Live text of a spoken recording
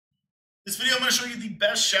This video, I'm going to show you the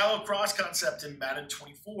best shallow cross concept in Madden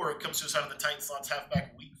 24. It comes to us out of the tight slots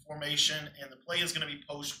halfback weak formation, and the play is going to be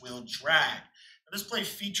post wheel drag. Now, this play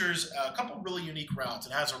features a couple really unique routes.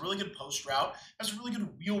 It has a really good post route, has a really good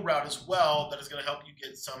wheel route as well that is going to help you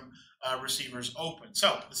get some receivers open.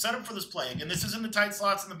 So the setup for this play, again, this is in the tight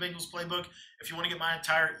slots in the Bengals playbook. If you want to get my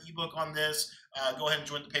entire ebook on this, go ahead and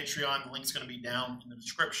join the Patreon. The link's going to be down in the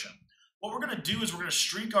description. What we're going to do is we're going to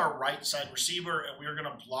streak our right side receiver and we're going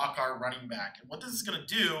to block our running back. And what this is going to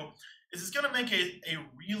do is it's going to make a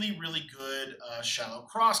really, really good shallow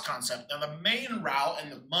cross concept. Now, the main route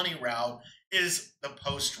and the money route is the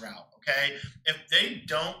post route, okay? If they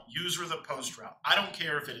don't use the post route, I don't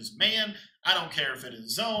care if it is man, I don't care if it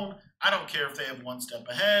is zone, I don't care if they have one step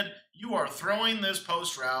ahead. You are throwing this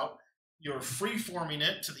post route, you're free-forming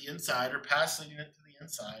it to the inside or passing it to the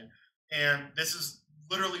inside, and this is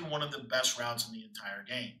literally one of the best routes in the entire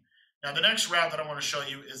game. Now, the next route that I want to show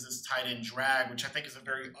you is this tight end drag, which I think is a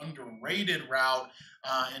very underrated route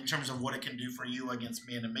in terms of what it can do for you against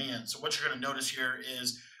man-to-man. So what you're going to notice here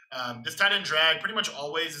is this tight end drag pretty much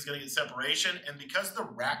always is going to get separation, and because the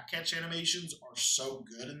rack catch animations are so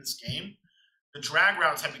good in this game, the drag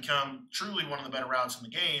routes have become truly one of the better routes in the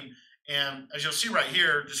game. And as you'll see right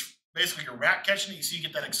here, just basically you're rack catching it, you see you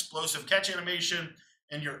get that explosive catch animation,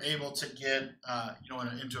 and you're able to get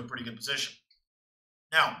into a pretty good position.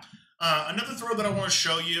 Now, another throw that I want to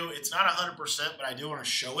show you, it's not 100%, but I do want to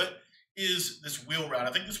show it, is this wheel route.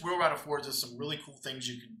 I think this wheel route affords us some really cool things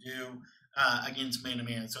you can do against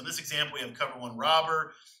man-to-man. So in this example, we have cover one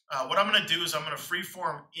robber. What I'm going to do is I'm going to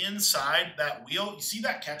freeform inside that wheel. You see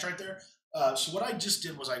that catch right there? So what I just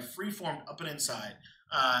did was I freeformed up and inside.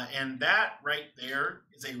 And that right there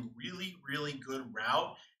is a really, really good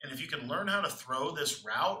route. And if you can learn how to throw this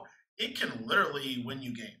route, it can literally win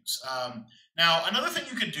you games. Now, another thing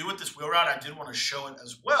you can do with this wheel route, I did want to show it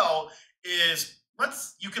as well, is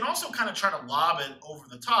you can also kind of try to lob it over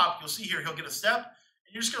the top. You'll see here, he'll get a step,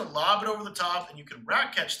 and you're just going to lob it over the top, and you can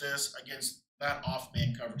rack catch this against that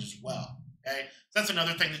off-man coverage as well. Okay, so that's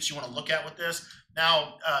another thing that you want to look at with this.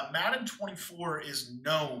 Now, Madden 24 is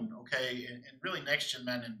known, okay, and really next-gen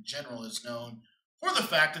Madden in general is known for the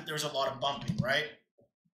fact that there's a lot of bumping, right?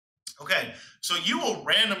 Okay, so you will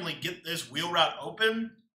randomly get this wheel route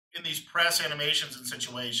open in these press animations and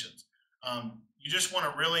situations. You just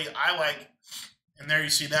want to really, and there you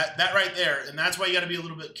see that right there, and that's why you got to be a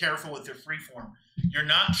little bit careful with your freeform. You're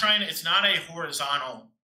not trying to, it's not a horizontal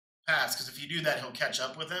pass, because if you do that, he'll catch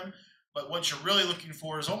up with him. But what you're really looking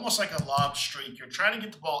for is almost like a lob streak. You're trying to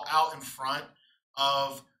get the ball out in front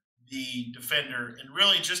of the defender and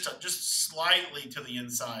really just slightly to the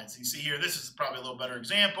inside. So you see here, this is probably a little better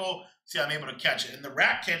example. See, I'm able to catch it. And the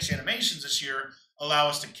rack catch animations this year allow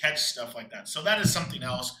us to catch stuff like that. So that is something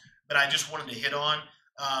else that I just wanted to hit on.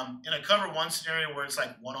 In a cover one scenario where it's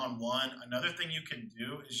like one-on-one, another thing you can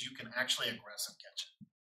do is you can actually aggressive catch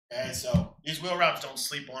it. Okay, so these wheel routes, don't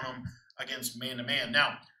sleep on them against man-to-man.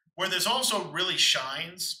 Now, where this also really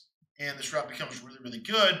shines and this route becomes really, really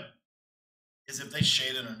good is if they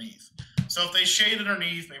shade underneath. So if they shade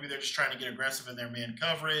underneath, maybe they're just trying to get aggressive in their man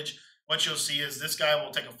coverage. What you'll see is this guy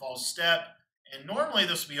will take a false step, and normally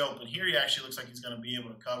this will be open. Here he actually looks like he's going to be able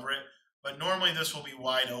to cover it, but normally this will be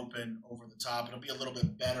wide open over the top. It'll be a little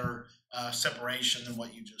bit better separation than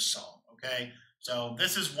what you just saw, okay? So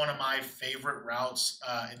this is one of my favorite routes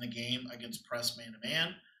in the game against press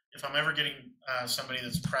man-to-man. If I'm ever getting somebody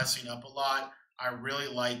that's pressing up a lot, I really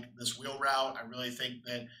like this wheel route. I really think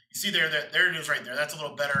that, you see there it is right there. That's a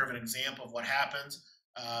little better of an example of what happens.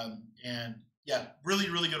 And yeah, really,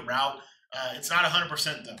 really good route. It's not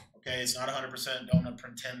 100% though, okay? It's not 100%. Don't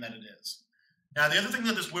pretend that it is. Now, the other thing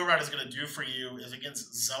that this wheel route is going to do for you is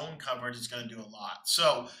against zone coverage, it's going to do a lot.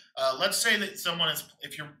 So let's say that someone is,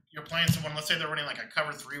 if you're playing someone, let's say they're running like a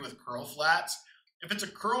cover 3 with curl flats. If it's a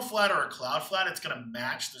curl flat or a cloud flat, it's going to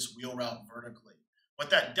match this wheel route vertically.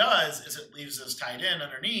 What that does is it leaves this tight end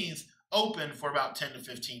underneath open for about 10 to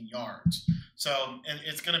 15 yards. So, and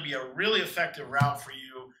it's going to be a really effective route for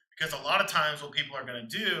you, because a lot of times what people are going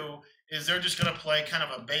to do is they're just going to play kind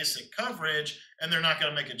of a basic coverage and they're not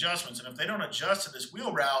going to make adjustments. And if they don't adjust to this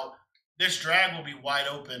wheel route, this drag will be wide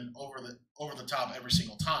open over the top every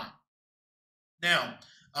single time. Now,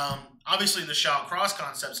 obviously the shallow cross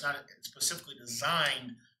concept's not specifically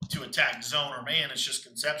designed to attack zone or man, it's just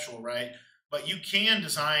conceptual, right? But you can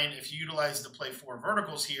design, if you utilize the play 4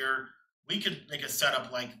 verticals here, we could make a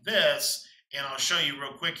setup like this, and I'll show you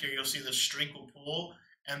real quick here. You'll see the streak will pull,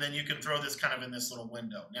 and then you can throw this kind of in this little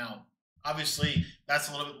window. Now, obviously, that's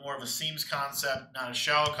a little bit more of a seams concept, not a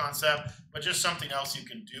shallow concept, but just something else you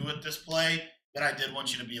can do with this play that I did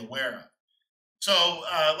want you to be aware of. So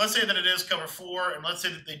let's say that it is cover 4, and let's say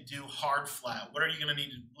that they do hard flat. What are you going to need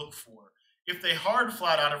to look for? If they hard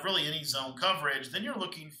flat out of really any zone coverage, then you're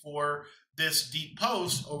looking for this deep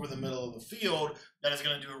post over the middle of the field that is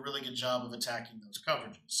going to do a really good job of attacking those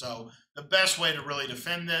coverages. So the best way to really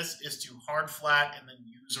defend this is to hard flat and then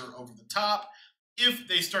user over the top. If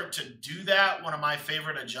they start to do that, one of my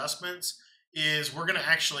favorite adjustments is we're going to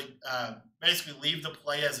actually basically leave the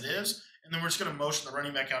play as it is, and then we're just going to motion the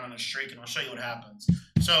running back out on a streak, and I'll show you what happens.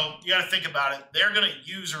 So you got to think about it. They're going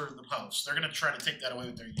to user the post. They're going to try to take that away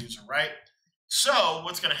with their user, right? So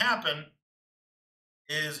what's going to happen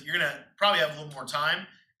is you're going to probably have a little more time,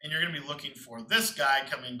 and you're going to be looking for this guy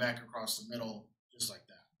coming back across the middle just like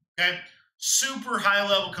that, okay? Super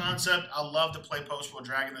high-level concept. I love to play post-wheel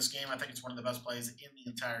drag in this game. I think it's one of the best plays in the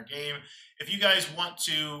entire game. If you guys want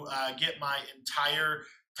to get my entire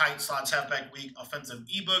Tight Slots Halfback Week offensive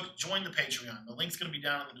ebook, join the Patreon. The link's going to be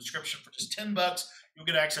down in the description. For just $10, you'll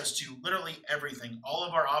get access to literally everything. All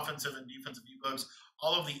of our offensive and defensive ebooks,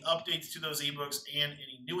 all of the updates to those ebooks, and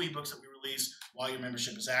any new ebooks that we release while your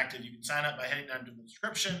membership is active. You can sign up by heading down to the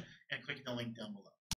description and clicking the link down below.